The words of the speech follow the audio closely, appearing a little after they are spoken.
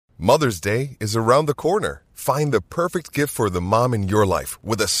Mother's Day is around the corner. Find the perfect gift for the mom in your life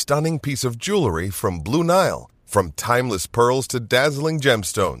with a stunning piece of jewelry from Blue Nile. From timeless pearls to dazzling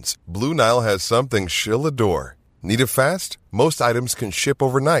gemstones, Blue Nile has something she'll adore. Need it fast? Most items can ship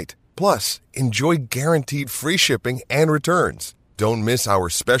overnight. Plus, enjoy guaranteed free shipping and returns. Don't miss our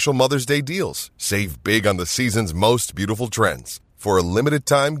special Mother's Day deals. Save big on the season's most beautiful trends. For a limited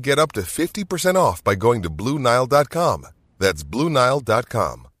time, get up to 50% off by going to BlueNile.com. That's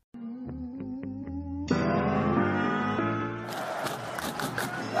BlueNile.com.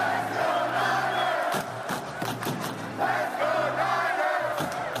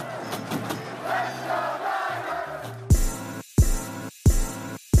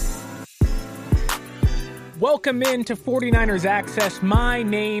 Welcome into 49ers Access. My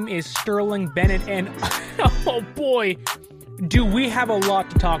name is Sterling Bennett, and oh boy, do we have a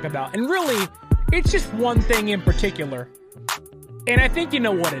lot to talk about. And really, it's just one thing in particular. And I think you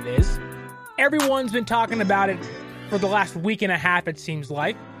know what it is. Everyone's been talking about it for the last week and a half, it seems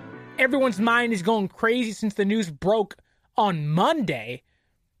like. Everyone's mind is going crazy since the news broke on Monday.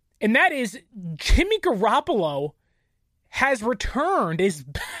 And that is Jimmy Garoppolo has returned, is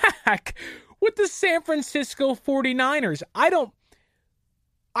back with the San Francisco 49ers. I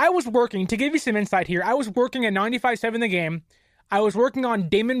was working, to give you some insight here, I was working at 95.7 The Game. I was working on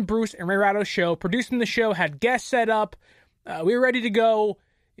Damon Bruce and Ray Ratto's show, producing the show, had guests set up. We were ready to go.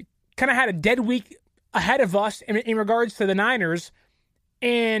 Kind of had a dead week ahead of us in regards to the Niners.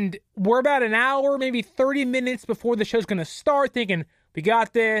 And we're about an hour, maybe 30 minutes before the show's going to start, thinking, we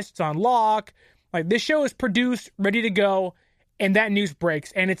got this, it's on lock. Like, this show is produced, ready to go, and that news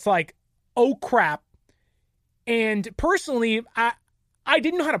breaks. And it's like, oh crap. And personally, I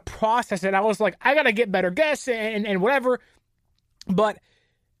didn't know how to process it. I was like, I got to get better guests and whatever. But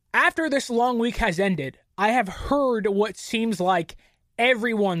after this long week has ended, I have heard what seems like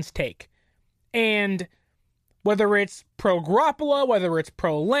everyone's take. And whether it's pro Garoppolo, whether it's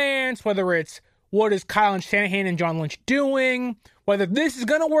pro Lance, whether it's what is Kyle and Shanahan and John Lynch doing, whether this is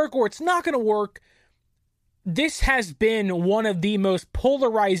going to work or it's not going to work, this has been one of the most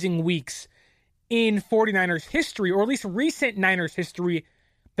polarizing weeks in 49ers history, or at least recent Niners history,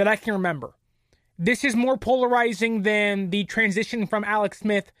 that I can remember. This is more polarizing than the transition from Alex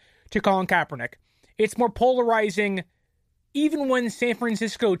Smith to Colin Kaepernick. It's more polarizing even when San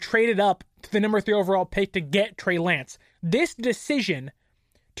Francisco traded up to the number 3 overall pick to get Trey Lance. This decision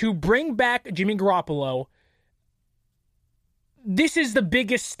to bring back Jimmy Garoppolo, this is the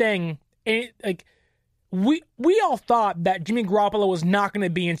biggest thing. We all thought that Jimmy Garoppolo was not going to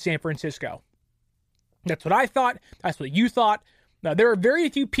be in San Francisco. That's what I thought. That's what you thought. Now, there are very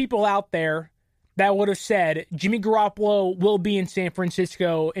few people out there that would have said Jimmy Garoppolo will be in San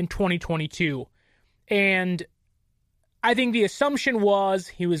Francisco in 2022. And I think the assumption was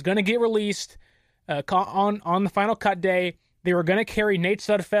he was going to get released on the final cut day. They were going to carry Nate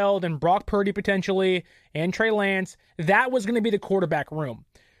Sudfeld and Brock Purdy potentially and Trey Lance. That was going to be the quarterback room.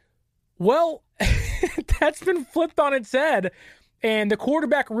 Well, that's been flipped on its head. And the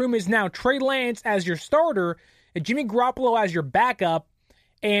quarterback room is now Trey Lance as your starter, Jimmy Garoppolo as your backup,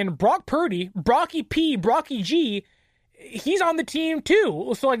 and Brock Purdy, Brocky P, Brocky G, he's on the team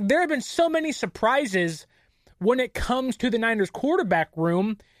too. So, like, there have been so many surprises when it comes to the Niners quarterback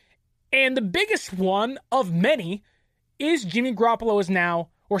room. And the biggest one of many is Jimmy Garoppolo is now,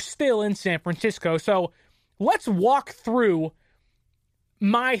 or still, in San Francisco. So let's walk through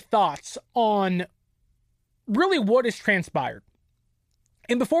my thoughts on really what has transpired.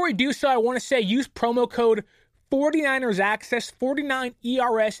 And before we do so, I want to say use promo code 49ers Access,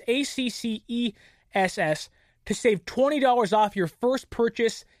 49ERSACCESS, to save $20 off your first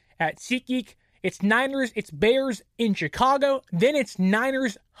purchase at SeatGeek. It's Niners, it's Bears in Chicago, then it's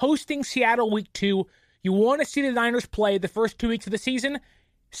Niners hosting Seattle week 2. You want to see the Niners play the first 2 weeks of the season?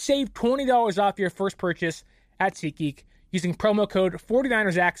 Save $20 off your first purchase at SeatGeek using promo code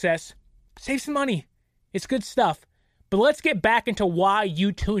 49ers Access. Save some money. It's good stuff. But let's get back into why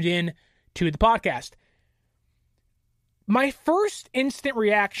you tuned in to the podcast. My first instant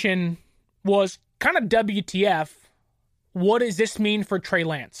reaction was kind of WTF. What does this mean for Trey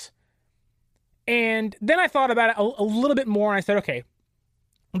Lance? And then I thought about it a little bit more, and I said, okay,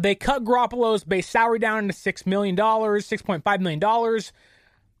 they cut Garoppolo's base salary down to $6 million, $6.5 million.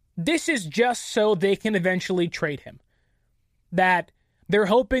 This is just so they can eventually trade him. That they're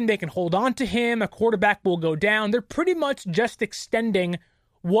hoping they can hold on to him. A quarterback will go down. They're pretty much just extending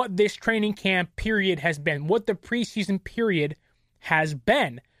what this training camp period has been, what the preseason period has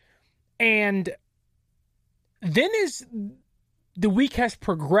been. And then as the week has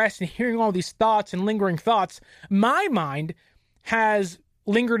progressed and hearing all these thoughts and lingering thoughts, my mind has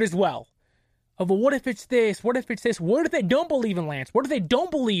lingered as well. Of, well, what if it's this? What if it's this? What if they don't believe in Lance? What if they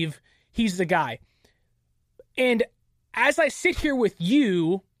don't believe he's the guy? And as I sit here with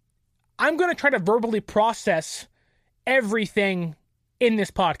you, I'm going to try to verbally process everything in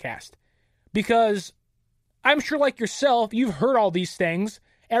this podcast. Because I'm sure, like yourself, you've heard all these things.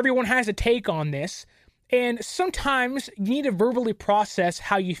 Everyone has a take on this. And sometimes you need to verbally process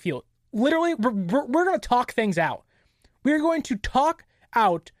how you feel. Literally, we're going to talk things out. We're going to talk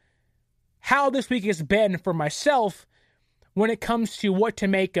out how this week has been for myself when it comes to what to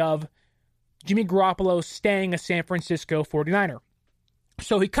make of Jimmy Garoppolo staying a San Francisco 49er.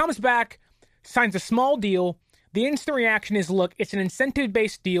 So he comes back, signs a small deal. The instant reaction is, look, it's an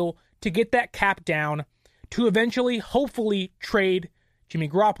incentive-based deal to get that cap down, to eventually, hopefully, trade Jimmy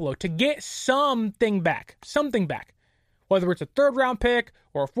Garoppolo, to get something back. Whether it's a third-round pick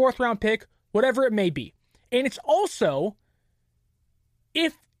or a fourth-round pick, whatever it may be. And it's also,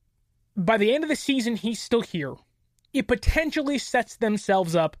 if by the end of the season he's still here, it potentially sets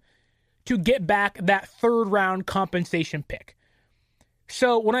themselves up to get back that third-round compensation pick.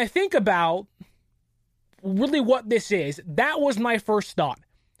 So when I think about really what this is, that was my first thought.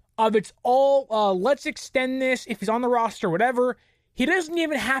 Of it's all, let's extend this, if he's on the roster, whatever. He doesn't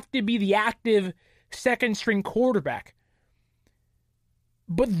even have to be the active second-string quarterback.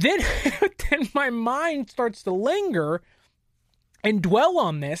 But then, then my mind starts to linger and dwell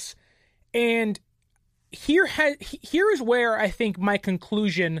on this. And here is where I think my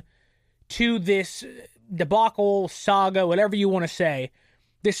conclusion to this debacle, saga, whatever you want to say,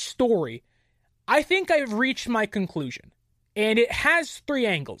 this story, I think I've reached my conclusion. And it has three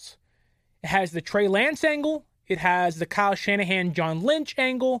angles. It has the Trey Lance angle, it has the Kyle Shanahan, John Lynch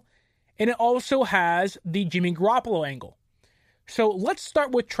angle, and it also has the Jimmy Garoppolo angle. So let's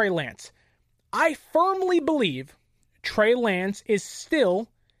start with Trey Lance. I firmly believe Trey Lance is still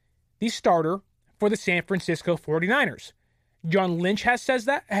the starter for the San Francisco 49ers. John Lynch has said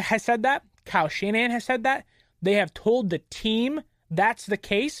that. Kyle Shanahan has said that. They have told the team that's the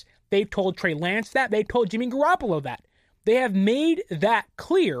case. They've told Trey Lance that. They've told Jimmy Garoppolo that. They have made that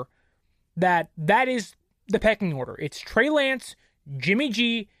clear that is the pecking order. It's Trey Lance, Jimmy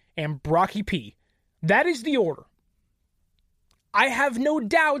G, and Brocky P. That is the order. I have no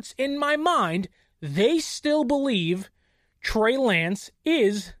doubts in my mind they still believe Trey Lance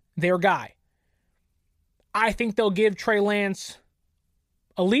is their guy. I think they'll give Trey Lance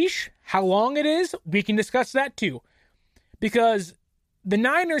a leash. How long it is, we can discuss that too. Because the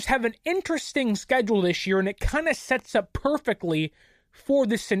Niners have an interesting schedule this year, and it kind of sets up perfectly for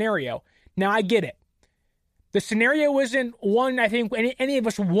this scenario. Now, I get it. The scenario isn't one I think any of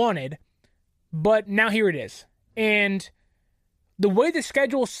us wanted, but now here it is. And the way the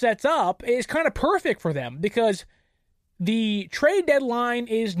schedule sets up is kind of perfect for them because the trade deadline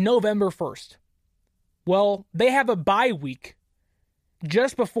is November 1st. Well, they have a bye week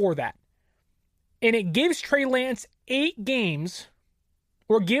just before that. And it gives Trey Lance 8 games,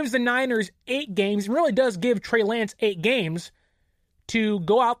 or gives the Niners 8 games, and really does give Trey Lance 8 games to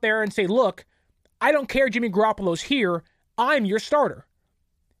go out there and say, look, I don't care Jimmy Garoppolo's here, I'm your starter.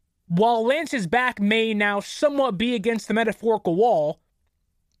 While Lance's back may now somewhat be against the metaphorical wall,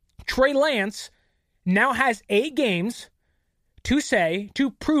 Trey Lance now has 8 games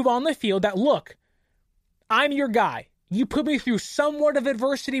to prove on the field that, look, I'm your guy. You put me through somewhat of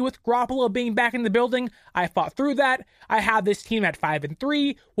adversity with Garoppolo being back in the building. I fought through that. I have this team at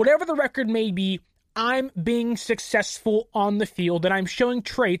 5-3. Whatever the record may be, I'm being successful on the field, and I'm showing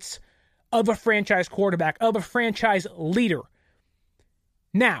traits of a franchise quarterback, of a franchise leader.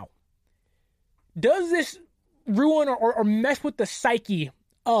 Now, does this ruin or mess with the psyche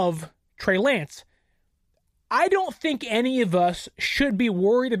of Trey Lance? I don't think any of us should be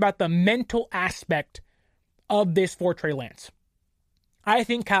worried about the mental aspect of this for Trey Lance. I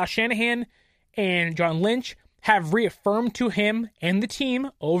think Kyle Shanahan and John Lynch have reaffirmed to him and the team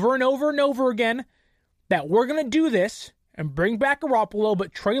over and over and over again that we're going to do this and bring back Garoppolo,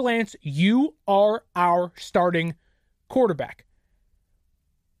 but Trey Lance, you are our starting quarterback.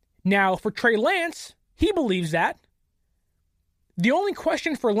 Now, for Trey Lance, he believes that. The only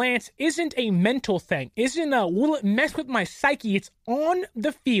question for Lance isn't a mental thing, isn't a will it mess with my psyche? It's on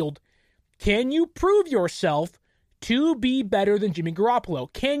the field. Can you prove yourself to be better than Jimmy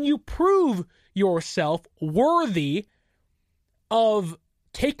Garoppolo? Can you prove yourself worthy of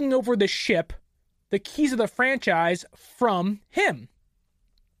taking over the ship, the keys of the franchise from him?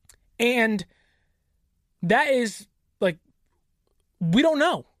 And that is, we don't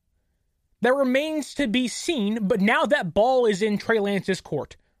know. That remains to be seen, but now that ball is in Trey Lance's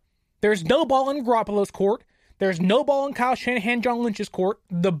court. There's no ball in Garoppolo's court. There's no ball in Kyle Shanahan, John Lynch's court.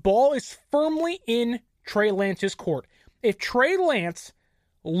 The ball is firmly in Trey Lance's court. If Trey Lance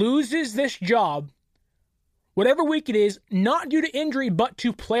loses this job, whatever week it is, not due to injury, but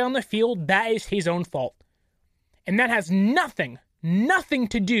to play on the field, that is his own fault. And that has nothing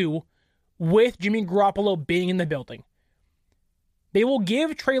to do with Jimmy Garoppolo being in the building. They will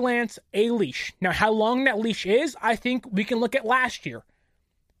give Trey Lance a leash. Now, how long that leash is, I think we can look at last year.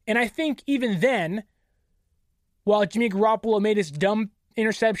 And I think even then, while Jimmy Garoppolo made his dumb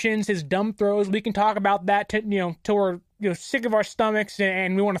interceptions, his dumb throws, we can talk about that till we're sick of our stomachs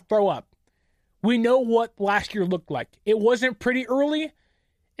and we want to throw up. We know what last year looked like. It wasn't pretty early.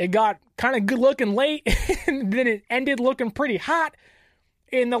 It got kind of good looking late, and then it ended looking pretty hot.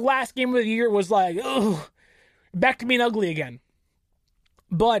 In the last game of the year, it was like, ugh, back to being ugly again.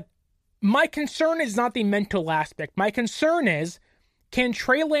 But my concern is not the mental aspect. My concern is, can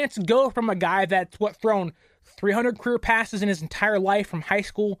Trey Lance go from a guy that's thrown 300 career passes in his entire life from high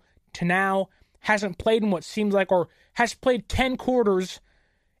school to now, hasn't played in what seems like, or has played 10 quarters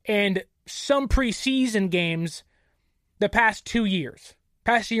and some preseason games the past 2 years,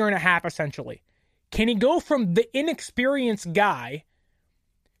 past year and a half essentially. Can he go from the inexperienced guy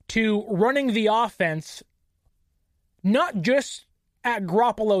to running the offense, not just at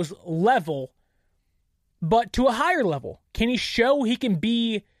Garoppolo's level, but to a higher level? Can he show he can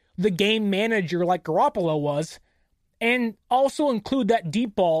be the game manager like Garoppolo was, and also include that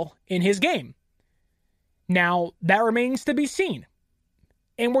deep ball in his game? Now, that remains to be seen.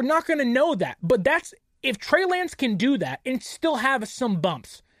 And we're not going to know that. But that's, if Trey Lance can do that and still have some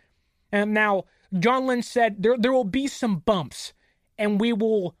bumps. And now, John Lynch said there will be some bumps, and we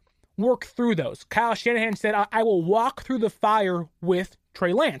will work through those. Kyle Shanahan said, I will walk through the fire with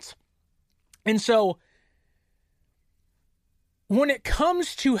Trey Lance. And so, when it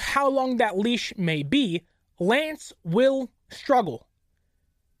comes to how long that leash may be, Lance will struggle.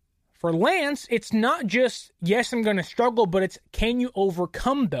 For Lance, it's not just, yes, I'm going to struggle, but it's, can you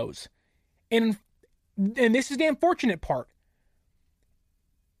overcome those? And this is the unfortunate part.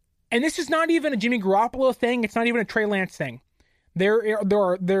 And this is not even a Jimmy Garoppolo thing. It's not even a Trey Lance thing.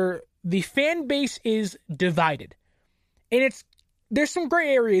 The fan base is divided. And there's some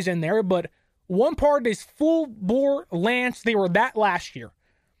gray areas in there, but one part is full bore Lance. They were that last year.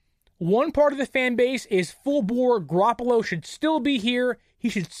 One part of the fan base is full bore Garoppolo should still be here. He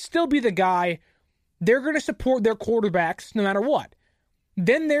should still be the guy. They're going to support their quarterbacks no matter what.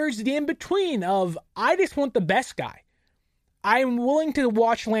 Then there's the in-between of, I just want the best guy. I'm willing to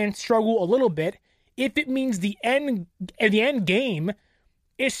watch Lance struggle a little bit if it means the end game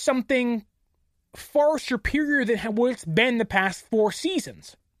is something far superior than what it's been the past 4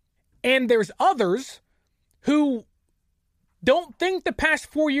 seasons. And there's others who don't think the past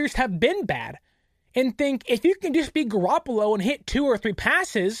 4 years have been bad and think if you can just be Garoppolo and hit 2 or 3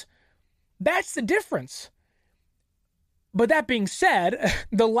 passes, that's the difference. But that being said,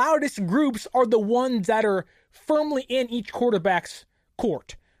 the loudest groups are the ones that are firmly in each quarterback's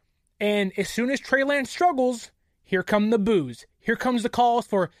court. And as soon as Trey Lance struggles, here come the boos. Here comes the calls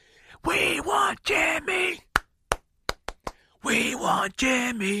for, we want Jimmy. We want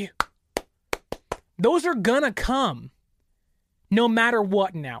Jimmy. Those are gonna come no matter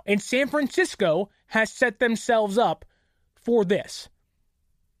what now. And San Francisco has set themselves up for this.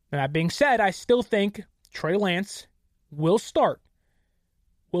 That being said, I still think Trey Lance will start.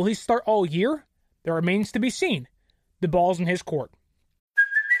 Will he start all year? That remains to be seen. The ball's in his court.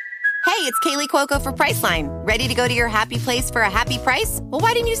 Hey, it's Kaylee Cuoco for Priceline. Ready to go to your happy place for a happy price? Well,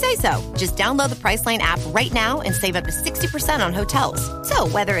 why didn't you say so? Just download the Priceline app right now and save up to 60% on hotels. So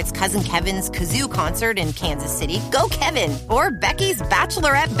whether it's Cousin Kevin's Kazoo Concert in Kansas City, go Kevin, or Becky's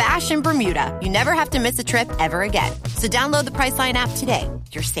Bachelorette Bash in Bermuda, you never have to miss a trip ever again. So download the Priceline app today.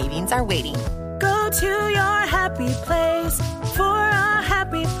 Your savings are waiting. Go to your happy place for a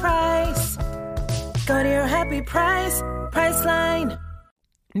happy price. Go to your happy price, Priceline.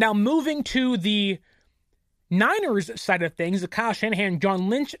 Now, moving to the Niners side of things, the Kyle Shanahan, John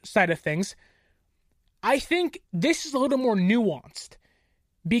Lynch side of things, I think this is a little more nuanced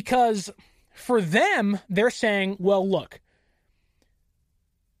because for them, they're saying, well, look,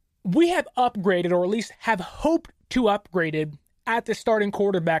 we have upgraded, or at least have hoped to upgrade at the starting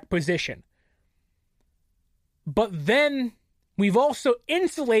quarterback position. But then we've also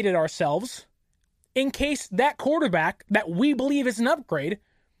insulated ourselves in case that quarterback that we believe is an upgrade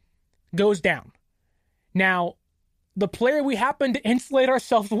goes down. Now, the player we happen to insulate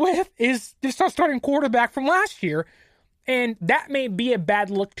ourselves with is just our starting quarterback from last year, and that may be a bad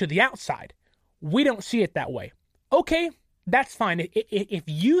look to the outside. We don't see it that way. Okay, that's fine. If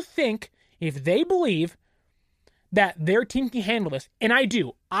you think, if they believe that their team can handle this, and I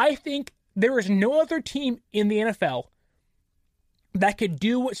do. I think there is no other team in the NFL that could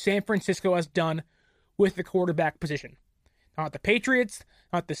do what San Francisco has done with the quarterback position. Not the Patriots,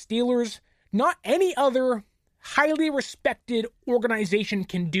 not the Steelers, not any other highly respected organization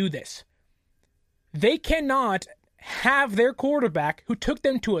can do this. They cannot have their quarterback, who took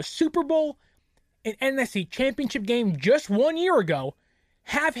them to a Super Bowl, an NFC championship game just 1 year ago,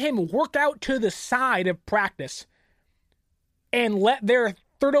 have him work out to the side of practice and let their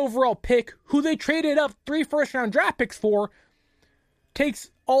third overall pick, who they traded up 3 first-round draft picks for, takes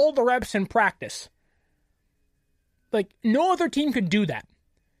all the reps in practice. Like, no other team could do that.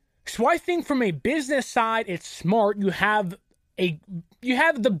 So I think from a business side, it's smart. You have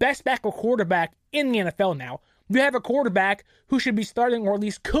the best backup quarterback in the NFL now. You have a quarterback who should be starting, or at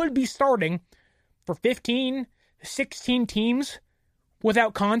least could be starting, for 15, 16 teams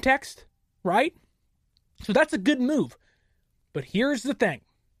without context, right? So that's a good move. But here's the thing.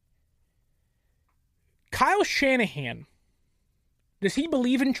 Kyle Shanahan, does he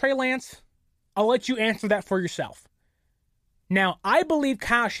believe in Trey Lance? I'll let you answer that for yourself. Now, I believe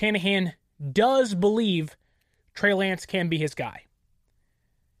Kyle Shanahan does believe Trey Lance can be his guy.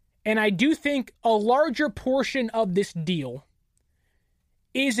 And I do think a larger portion of this deal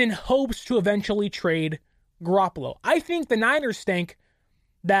is in hopes to eventually trade Garoppolo. I think the Niners think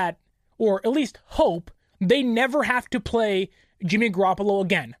that, or at least hope, they never have to play Jimmy Garoppolo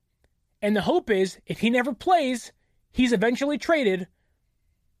again. And the hope is, if he never plays, he's eventually traded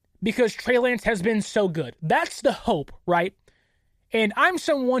because Trey Lance has been so good. That's the hope, right? And I'm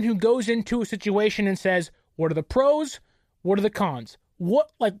someone who goes into a situation and says, what are the pros? What are the cons?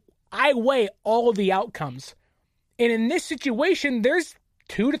 I weigh all of the outcomes. And in this situation, there's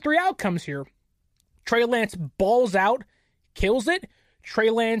 2 to 3 outcomes here. Trey Lance balls out, kills it. Trey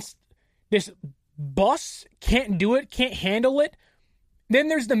Lance, this busts, can't do it, can't handle it. Then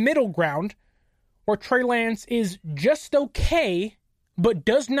there's the middle ground, where Trey Lance is just okay, but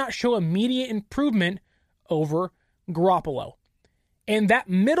does not show immediate improvement over Garoppolo. And that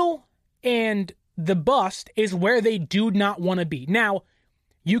middle and the bust is where they do not want to be. Now,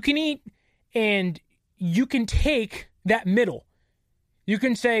 you can eat and you can take that middle. You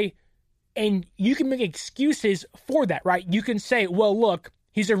can say, and you can make excuses for that, right? You can say, well, look,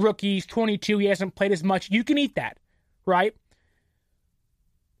 he's a rookie, he's 22, he hasn't played as much. You can eat that, right?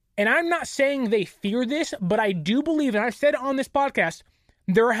 And I'm not saying they fear this, but I do believe, and I've said it on this podcast,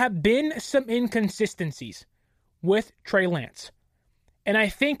 there have been some inconsistencies with Trey Lance. And I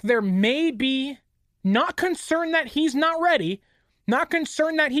think there may be, not concern that he's not ready, not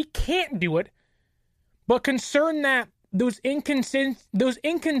concern that he can't do it, but concern that those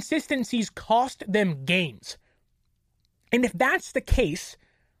inconsistencies cost them games. And if that's the case,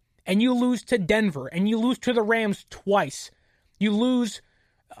 and you lose to Denver, and you lose to the Rams twice, you lose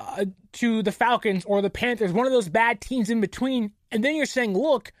to the Falcons or the Panthers, one of those bad teams in between, and then you're saying,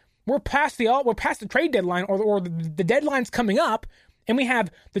 look, we're past the trade deadline, or the deadline's coming up, and we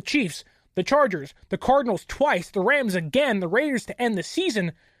have the Chiefs, the Chargers, the Cardinals twice, the Rams again, the Raiders to end the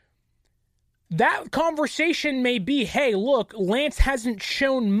season. That conversation may be, hey, look, Lance hasn't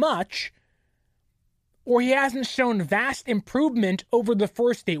shown much, or he hasn't shown vast improvement over the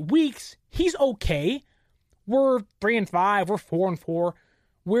first 8 weeks. He's okay. We're 3-5, we're 4-4.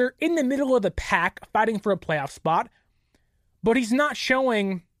 We're in the middle of the pack fighting for a playoff spot, but he's not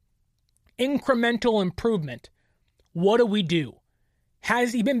showing incremental improvement. What do we do?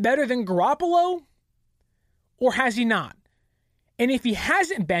 Has he been better than Garoppolo, or has he not? And if he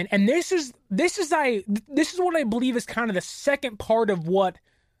hasn't been, and this is what I believe is kind of the second part of what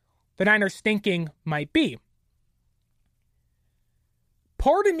the Niners' thinking might be.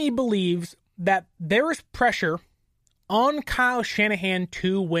 Part of me believes that there is pressure on Kyle Shanahan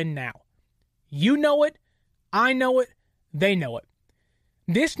to win now. You know it, I know it, they know it.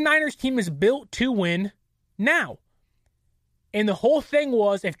 This Niners team is built to win now. And the whole thing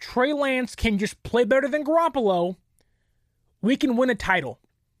was, if Trey Lance can just play better than Garoppolo, we can win a title.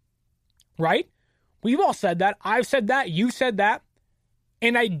 Right? We've all said that. I've said that. You've said that.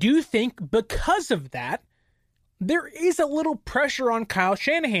 And I do think because of that, there is a little pressure on Kyle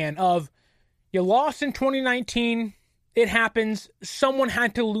Shanahan of, you lost in 2019, it happens, someone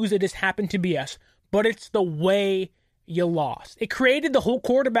had to lose, it just happened to be us. But it's the way you lost. It created the whole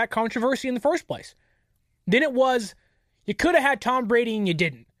quarterback controversy in the first place. Then it was, you could have had Tom Brady and you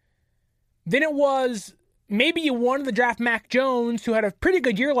didn't. Then it was, maybe you wanted to draft Mac Jones, who had a pretty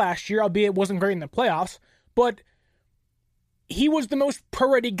good year last year, albeit it wasn't great in the playoffs, but he was the most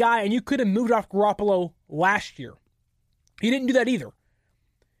pro-ready guy, and you could have moved off Garoppolo last year. You didn't do that either.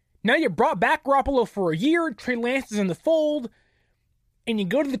 Now you brought back Garoppolo for a year, Trey Lance is in the fold, and you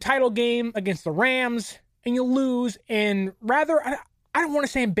go to the title game against the Rams, and you lose in rather, I don't want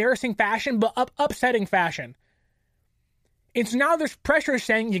to say embarrassing fashion, but upsetting fashion. And so now there's pressure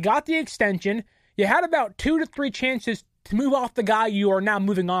saying you got the extension, you had about 2 to 3 chances to move off the guy you are now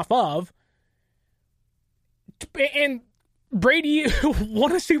moving off of, and Brady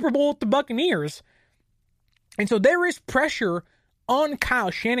won a Super Bowl with the Buccaneers. And so there is pressure on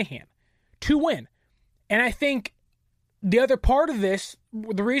Kyle Shanahan to win. And I think the other part of this,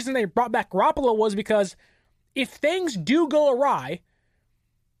 the reason they brought back Garoppolo was because if things do go awry,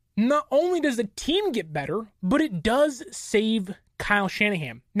 not only does the team get better, but it does save Kyle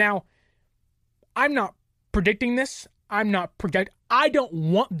Shanahan. Now, I'm not predicting this. I don't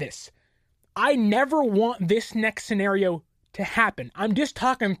want this. I never want this next scenario to happen. I'm just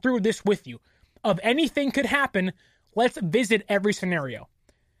talking through this with you. Of anything could happen, let's visit every scenario.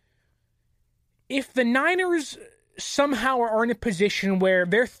 If the Niners somehow are in a position where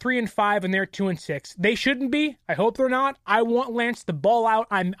they're 3-5 and they're 2-6, they shouldn't be. I hope they're not. I want Lance to ball out.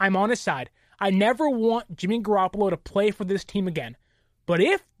 I'm on his side. I never want Jimmy Garoppolo to play for this team again. But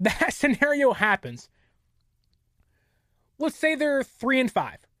if that scenario happens, let's say they're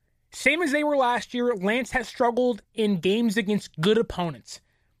 3-5. Same as they were last year, Lance has struggled in games against good opponents.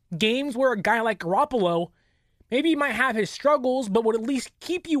 Games where a guy like Garoppolo, maybe he might have his struggles, but would at least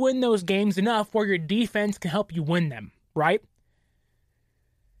keep you in those games enough where your defense can help you win them, right?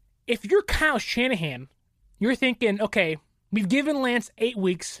 If you're Kyle Shanahan, you're thinking, okay, we've given Lance 8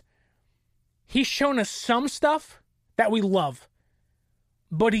 weeks. He's shown us some stuff that we love,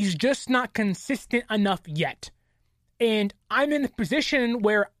 but he's just not consistent enough yet. And I'm in a position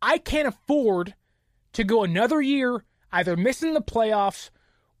where I can't afford to go another year either missing the playoffs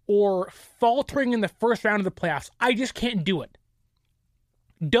or faltering in the first round of the playoffs. I just can't do it.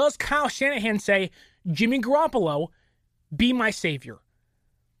 Does Kyle Shanahan say, Jimmy Garoppolo, be my savior?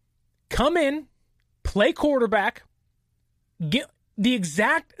 Come in, play quarterback, get the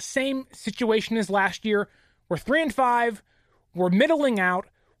exact same situation as last year. We're 3-5, we're middling out,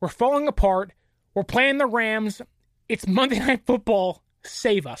 we're falling apart, we're playing the Rams. It's Monday Night Football.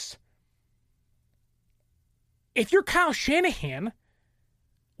 Save us. If you're Kyle Shanahan,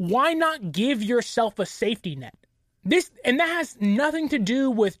 why not give yourself a safety net? And that has nothing to do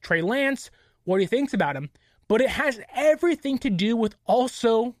with Trey Lance, what he thinks about him, but it has everything to do with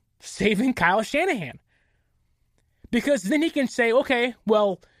also saving Kyle Shanahan. Because then he can say, okay,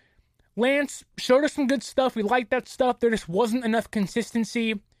 well, Lance showed us some good stuff. We liked that stuff. There just wasn't enough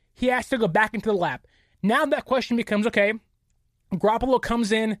consistency. He has to go back into the lab. Now that question becomes, okay, Garoppolo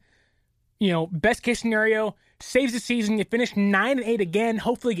comes in, best case scenario, saves the season, you finish 9-8 again,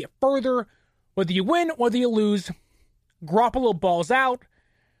 hopefully get further. Whether you win, whether you lose, Garoppolo balls out,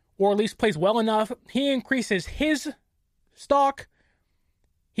 or at least plays well enough. He increases his stock.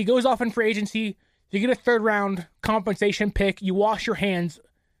 He goes off in free agency. You get a third-round compensation pick. You wash your hands,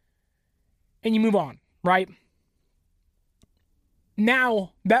 and you move on, right?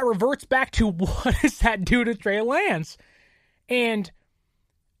 Now, that reverts back to what does that do to Trey Lance? And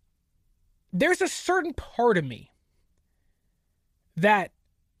there's a certain part of me that,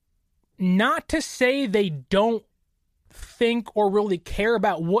 not to say they don't think or really care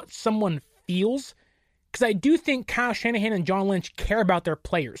about what someone feels, because I do think Kyle Shanahan and John Lynch care about their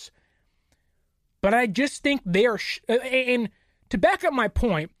players. But I just think they are, and to back up my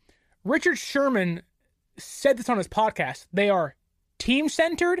point, Richard Sherman said this on his podcast, they are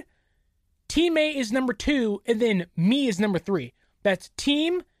team-centered, teammate is number 2, and then me is number 3. That's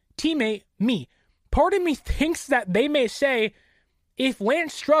team, teammate, me. Part of me thinks that they may say, if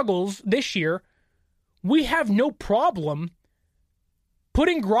Lance struggles this year, we have no problem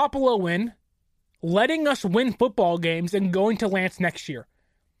putting Garoppolo in, letting us win football games, and going to Lance next year.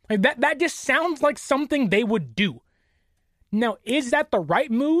 Like that just sounds like something they would do. Now, is that the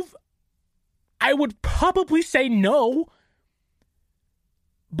right move? I would probably say no.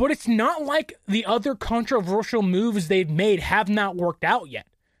 But it's not like the other controversial moves they've made have not worked out yet.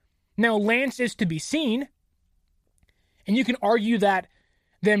 Now, Lance is to be seen, and you can argue that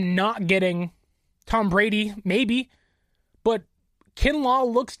them not getting Tom Brady, maybe, but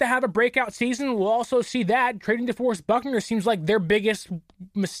Kinlaw looks to have a breakout season. We'll also see that. Trading DeForest Buckner seems like their biggest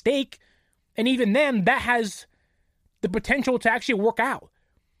mistake, and even then, that has the potential to actually work out.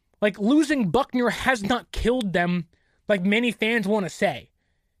 Like, losing Buckner has not killed them like many fans want to say.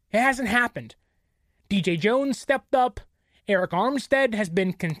 It hasn't happened. DJ Jones stepped up. Eric Armstead has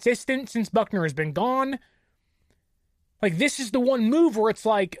been consistent since Buckner has been gone. Like, this is the one move where it's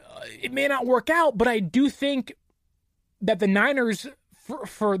like, it may not work out, but I do think that the Niners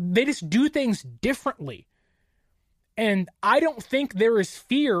they just do things differently. And I don't think there is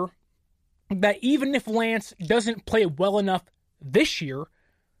fear that even if Lance doesn't play well enough this year,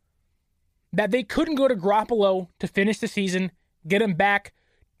 that they couldn't go to Garoppolo to finish the season, get him back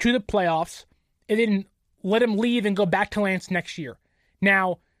to the playoffs, and then let him leave and go back to Lance next year.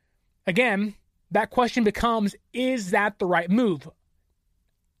 Now, again, that question becomes, is that the right move?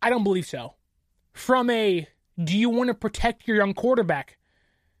 I don't believe so. From a, do you want to protect your young quarterback?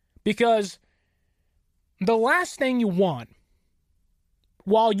 Because the last thing you want,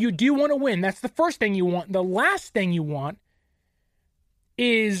 while you do want to win, that's the first thing you want. The last thing you want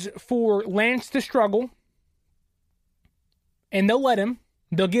is for Lance to struggle, and they'll let him.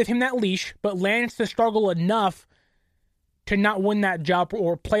 They'll give him that leash, but Lance to struggle enough to not win that job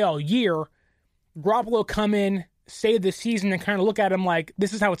or play all year. Garoppolo come in, save the season, and kind of look at him like,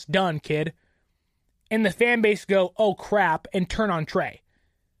 this is how it's done, kid. And the fan base go, oh crap, and turn on Trey.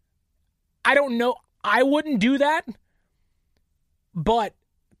 I don't know. I wouldn't do that, but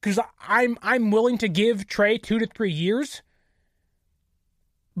because I'm willing to give Trey 2 to 3 years,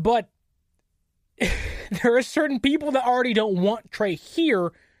 but there are certain people that already don't want Trey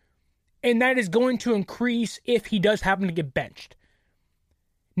here, and that is going to increase if he does happen to get benched.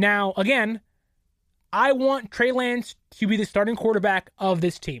 Now, again, I want Trey Lance to be the starting quarterback of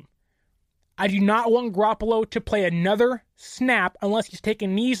this team. I do not want Garoppolo to play another snap unless he's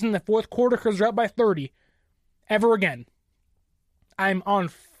taking knees in the fourth quarter because they're up by 30 ever again. I'm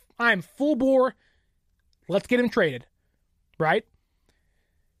full bore. Let's get him traded, right?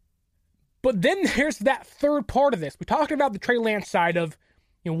 But then there's that third part of this. We talked about the Trey Lance side of,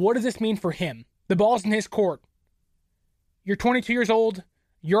 what does this mean for him? The ball's in his court. You're 22 years old.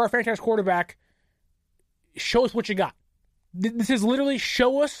 You're a franchise quarterback. Show us what you got. This is literally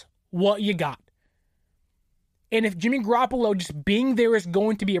show us what you got. And if Jimmy Garoppolo just being there is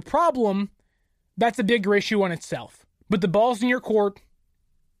going to be a problem, that's a bigger issue on itself. But the ball's in your court.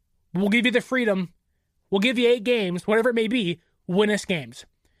 We'll give you the freedom. We'll give you 8 games, whatever it may be. Win us games.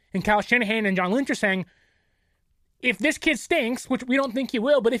 And Kyle Shanahan and John Lynch are saying, if this kid stinks, which we don't think he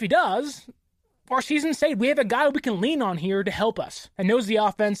will, but if he does, our season's saved. We have a guy we can lean on here to help us and knows the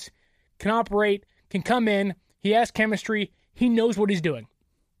offense, can operate, can come in. He has chemistry. He knows what he's doing.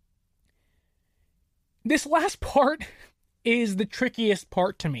 This last part is the trickiest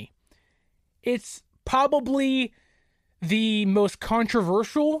part to me. It's probably the most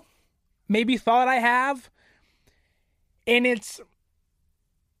controversial, maybe, thought I have. And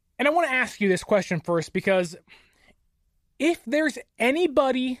I want to ask you this question first, because if there's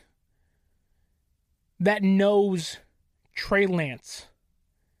anybody that knows Trey Lance,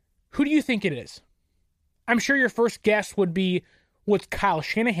 who do you think it is? I'm sure your first guess would be, well, it's Kyle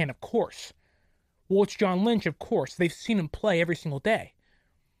Shanahan, of course. Well, it's John Lynch, of course. They've seen him play every single day.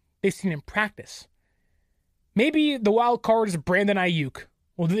 They've seen him practice. Maybe the wild card is Brandon Ayuk.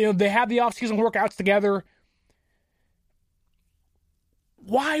 Well, they have the offseason workouts together.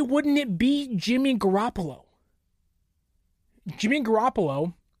 Why wouldn't it be Jimmy Garoppolo? Jimmy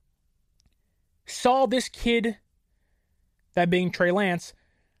Garoppolo saw this kid, that being Trey Lance,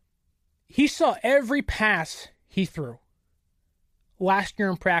 he saw every pass he threw. Last year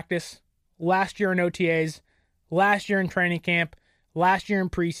in practice, last year in OTAs, last year in training camp, last year in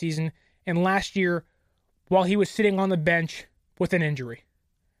preseason, and last year while he was sitting on the bench with an injury.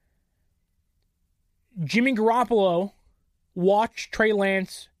 Jimmy Garoppolo watched Trey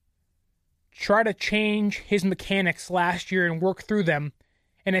Lance try to change his mechanics last year and work through them,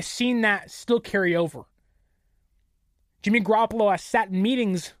 and has seen that still carry over. Jimmy Garoppolo has sat in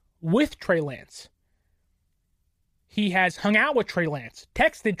meetings with Trey Lance. He has hung out with Trey Lance,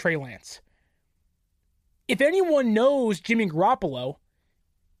 texted Trey Lance. If anyone knows Jimmy Garoppolo,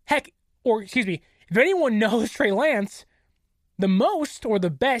 if anyone knows Trey Lance the most or the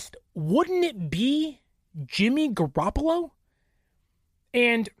best, wouldn't it be Jimmy Garoppolo?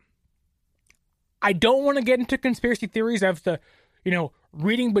 And I don't want to get into conspiracy theories of the,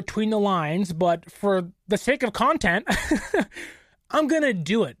 reading between the lines, but for the sake of content, I'm going to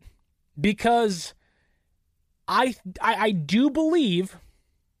do it because I do believe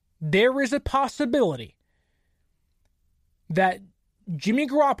there is a possibility that Jimmy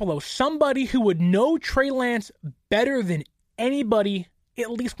Garoppolo, somebody who would know Trey Lance better than anybody, at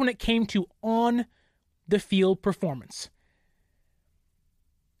least when it came to on-the-field performance.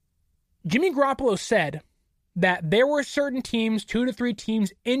 Jimmy Garoppolo said that there were certain teams, 2 to 3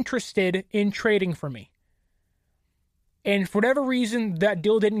 teams, interested in trading for me. And for whatever reason, that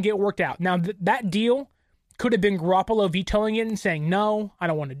deal didn't get worked out. Now, that deal could have been Garoppolo vetoing it and saying, no, I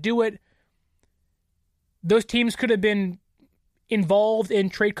don't want to do it. Those teams could have been involved in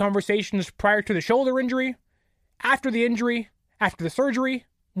trade conversations prior to the shoulder injury, after the injury, after the surgery?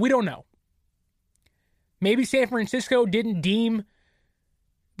 We don't know. Maybe San Francisco didn't deem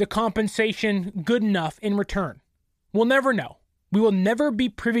the compensation good enough in return. We'll never know. We will never be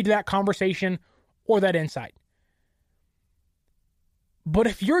privy to that conversation or that insight. But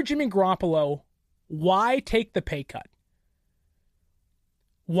if you're Jimmy Garoppolo, why take the pay cut?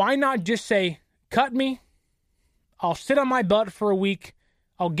 Why not just say, cut me, I'll sit on my butt for a week,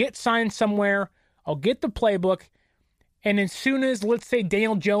 I'll get signed somewhere, I'll get the playbook, and as soon as, let's say,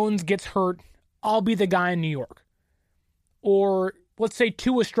 Daniel Jones gets hurt, I'll be the guy in New York. Or let's say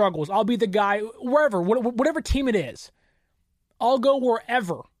Tua struggles, I'll be the guy, wherever, whatever team it is. I'll go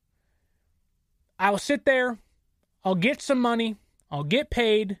wherever. I'll sit there, I'll get some money, I'll get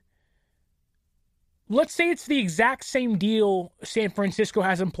paid. Let's say it's the exact same deal San Francisco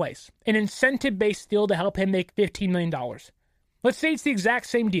has in place. An incentive-based deal to help him make $15 million. Let's say it's the exact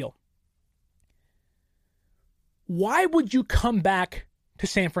same deal. Why would you come back to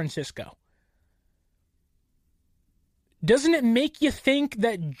San Francisco? Doesn't it make you think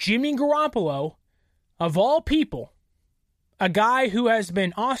that Jimmy Garoppolo, of all people, a guy who has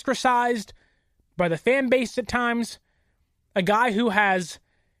been ostracized by the fan base at times, a guy who has,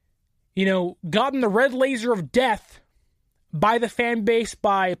 gotten the red laser of death by the fan base,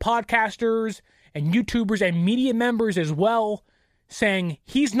 by podcasters and YouTubers and media members as well, saying,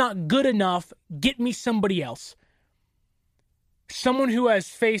 he's not good enough, get me somebody else. Someone who has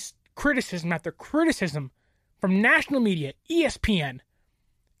faced criticism after criticism from national media, ESPN.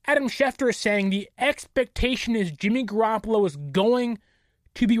 Adam Schefter is saying the expectation is Jimmy Garoppolo is going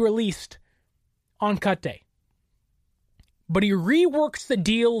to be released on cut day. But he reworks the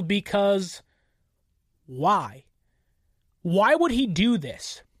deal because why? Why would he do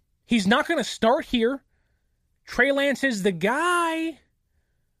this? He's not going to start here. Trey Lance is the guy.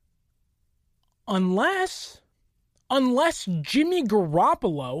 Unless Jimmy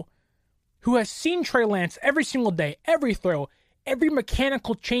Garoppolo, who has seen Trey Lance every single day, every throw, every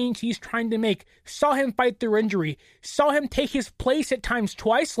mechanical change he's trying to make, saw him fight through injury, saw him take his place at times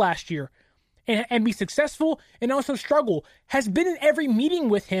twice last year, and be successful and also struggle, has been in every meeting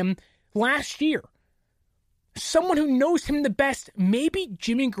with him last year. Someone who knows him the best, maybe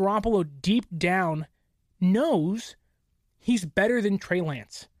Jimmy Garoppolo deep down knows he's better than Trey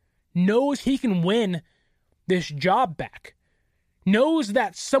Lance, knows he can win this job back, knows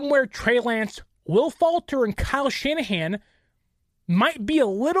that somewhere Trey Lance will falter and Kyle Shanahan might be a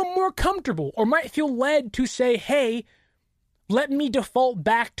little more comfortable or might feel led to say, hey, let me default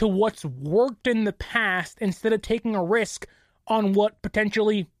back to what's worked in the past instead of taking a risk on what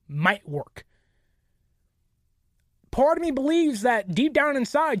potentially might work. Part of me believes that deep down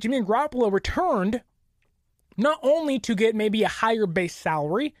inside, Jimmy Garoppolo returned not only to get maybe a higher base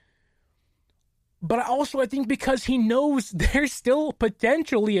salary, but I think because he knows there's still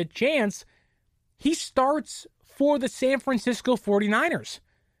potentially a chance he starts for the San Francisco 49ers.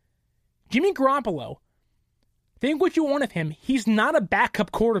 Jimmy Garoppolo, think what you want of him. He's not a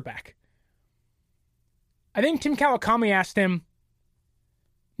backup quarterback. I think Tim Kawakami asked him,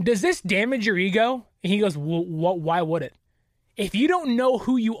 does this damage your ego? And he goes, well, why would it? If you don't know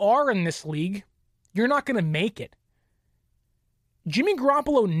who you are in this league, you're not going to make it. Jimmy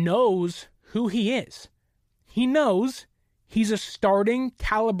Garoppolo knows who he is. He knows he's a starting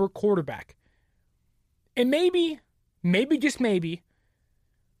caliber quarterback. And maybe, just maybe,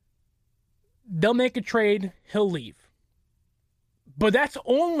 they'll make a trade, he'll leave. But that's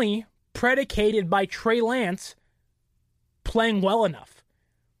only predicated by Trey Lance playing well enough.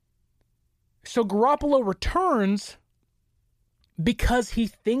 So Garoppolo returns because he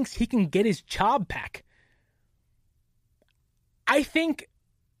thinks he can get his job back. I think,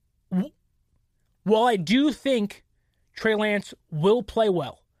 while I do think Trey Lance will play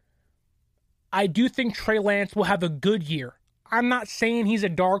well, I do think Trey Lance will have a good year. I'm not saying he's a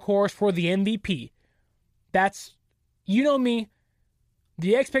dark horse for the MVP. That's, you know me,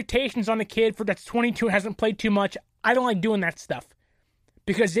 the expectations on a kid that's 22 and hasn't played too much, I don't like doing that stuff.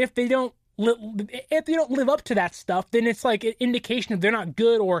 Because if they don't live up to that stuff, then it's like an indication of they're not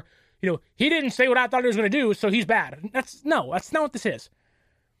good, or, he didn't say what I thought he was going to do, so he's bad. That's not what this is.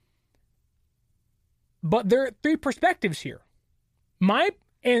 But there are three perspectives here.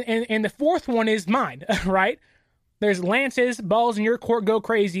 And the fourth one is mine, right? There's Lance's, balls in your court, go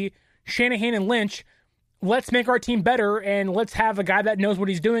crazy. Shanahan and Lynch, let's make our team better, and let's have a guy that knows what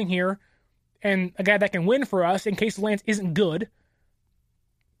he's doing here, and a guy that can win for us in case Lance isn't good.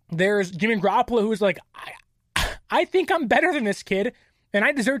 There's Jimmy Garoppolo, who's like, I think I'm better than this kid, and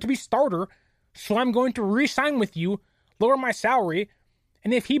I deserve to be starter, so I'm going to re-sign with you. lower my salary,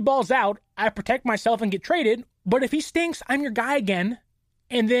 and if he balls out, I protect myself and get traded. But if he stinks, I'm your guy again,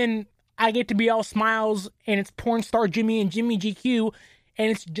 and then I get to be all smiles, and it's porn star Jimmy and Jimmy GQ,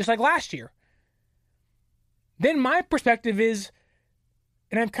 and it's just like last year. Then my perspective is,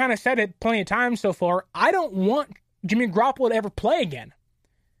 and I've kind of said it plenty of times so far, I don't want Jimmy Garoppolo to ever play again.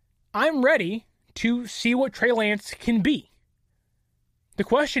 I'm ready to see what Trey Lance can be. The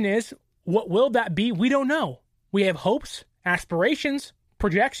question is, what will that be? We don't know. We have hopes, aspirations,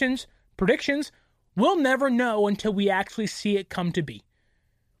 projections, predictions. We'll never know until we actually see it come to be.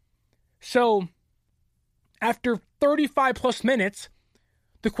 So, after 35 plus minutes,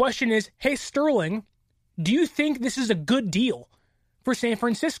 the question is, hey, Sterling, do you think this is a good deal for San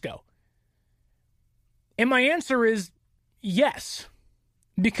Francisco? And my answer is yes,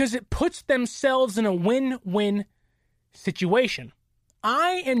 because it puts themselves in a win-win situation.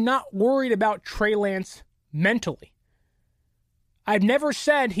 I am not worried about Trey Lance mentally. I've never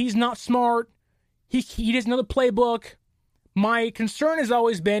said he's not smart. He doesn't know the playbook. My concern has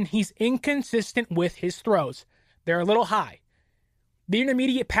always been he's inconsistent with his throws. They're a little high. The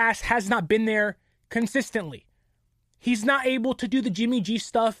intermediate pass has not been there consistently. He's not able to do the Jimmy G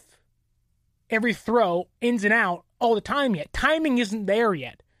stuff every throw, ins and out, all the time yet. Timing isn't there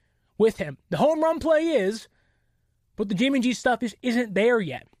yet with him. The home run play is, but the Jimmy G stuff isn't there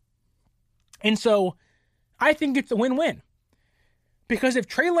yet. And so I think it's a win-win. Because if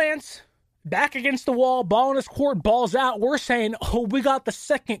Trey Lance, back against the wall, ball in his court, balls out, we're saying, oh, we got the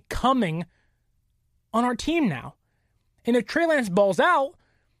second coming on our team now. And if Trey Lance balls out,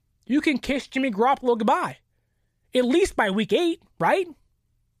 you can kiss Jimmy Garoppolo goodbye. At least by week 8, right?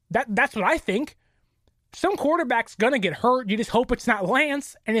 That's what I think. Some quarterback's going to get hurt. You just hope it's not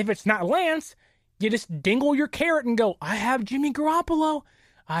Lance. And if it's not Lance, you just dingle your carrot and go, I have Jimmy Garoppolo.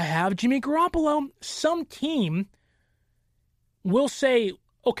 I have Jimmy Garoppolo. Some team will say,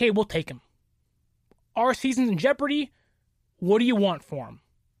 okay, we'll take him. Our season's in jeopardy. What do you want for him?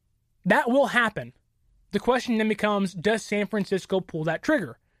 That will happen. The question then becomes, does San Francisco pull that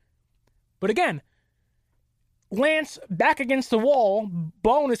trigger? But again, Lance back against the wall,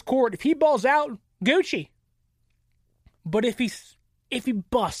 ball in his court. If he balls out, Gucci. But if he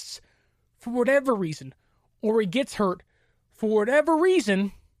busts for whatever reason, or he gets hurt for whatever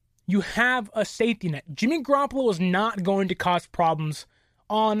reason, you have a safety net. Jimmy Garoppolo is not going to cause problems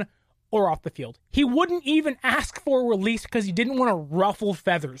on or off the field. He wouldn't even ask for a release because he didn't want to ruffle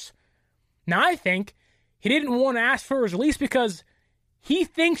feathers. Now I think he didn't want to ask for his release because he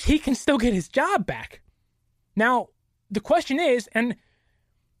thinks he can still get his job back. Now, the question is, and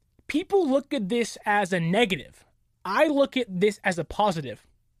people look at this as a negative. I look at this as a positive.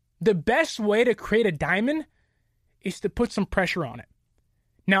 The best way to create a diamond is to put some pressure on it.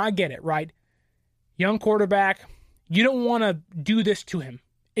 Now, I get it, right? Young quarterback, you don't want to do this to him.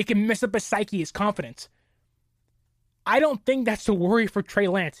 It can mess up his psyche, his confidence. I don't think that's the worry for Trey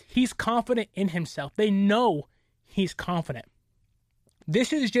Lance. He's confident in himself. They know he's confident.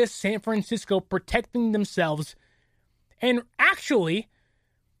 This is just San Francisco protecting themselves. And actually,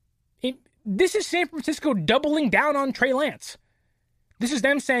 this is San Francisco doubling down on Trey Lance. This is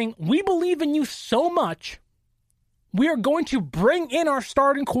them saying, we believe in you so much, we are going to bring in our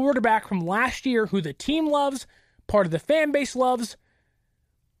starting quarterback from last year who the team loves, part of the fan base loves,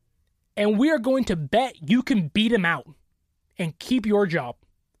 and we are going to bet you can beat him out and keep your job.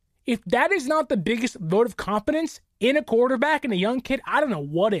 If that is not the biggest vote of confidence in a quarterback and a young kid, I don't know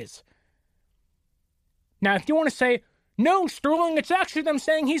what is. Now, if you want to say, no, Sterling, it's actually them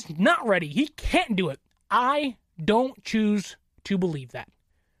saying he's not ready. He can't do it. I don't choose to believe that.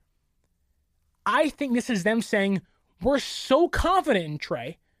 I think this is them saying, we're so confident in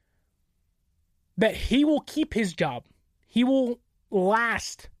Trey that he will keep his job. He will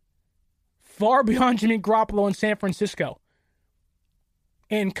last far beyond Jimmy Garoppolo in San Francisco.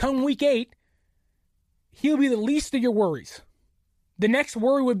 And come week 8, he'll be the least of your worries. The next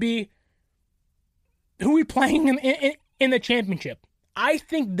worry would be, who are we playing in the championship? I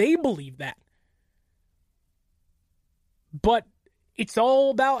think they believe that. But it's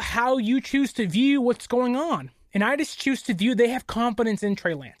all about how you choose to view what's going on. And I just choose to view they have confidence in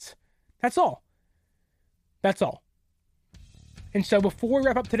Trey Lance. That's all. That's all. And so before we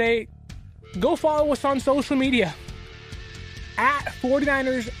wrap up today, go follow us on social media. At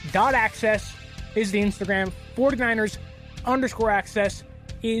 49ers.access is the Instagram. 49ers_access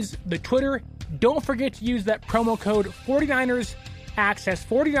is the Twitter. Don't forget to use that promo code 49ersaccess,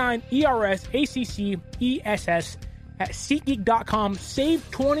 49 ERSACCESS at SeatGeek.com.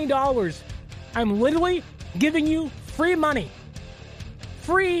 Save $20. I'm literally giving you free money.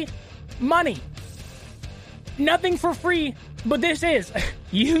 Free money. Nothing for free, but this is.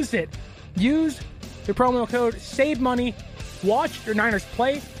 Use it. Use the promo code Save Money. Watch your Niners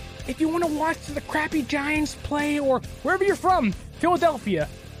play. If you want to watch the crappy Giants play or wherever you're from, Philadelphia,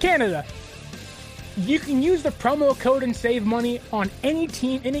 Canada, you can use the promo code and save money on any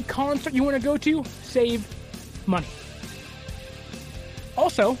team, any concert you want to go to. Save money.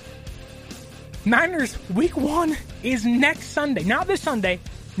 Also, Niners Week 1 is next Sunday. Not this Sunday.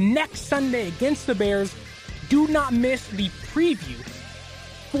 Next Sunday against the Bears. Do not miss the preview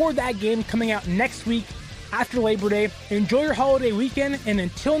for that game coming out next week after Labor Day. Enjoy your holiday weekend, and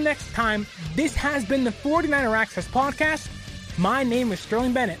until next time, this has been the 49er Access Podcast. My name is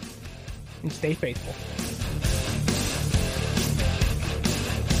Sterling Bennett, and stay faithful.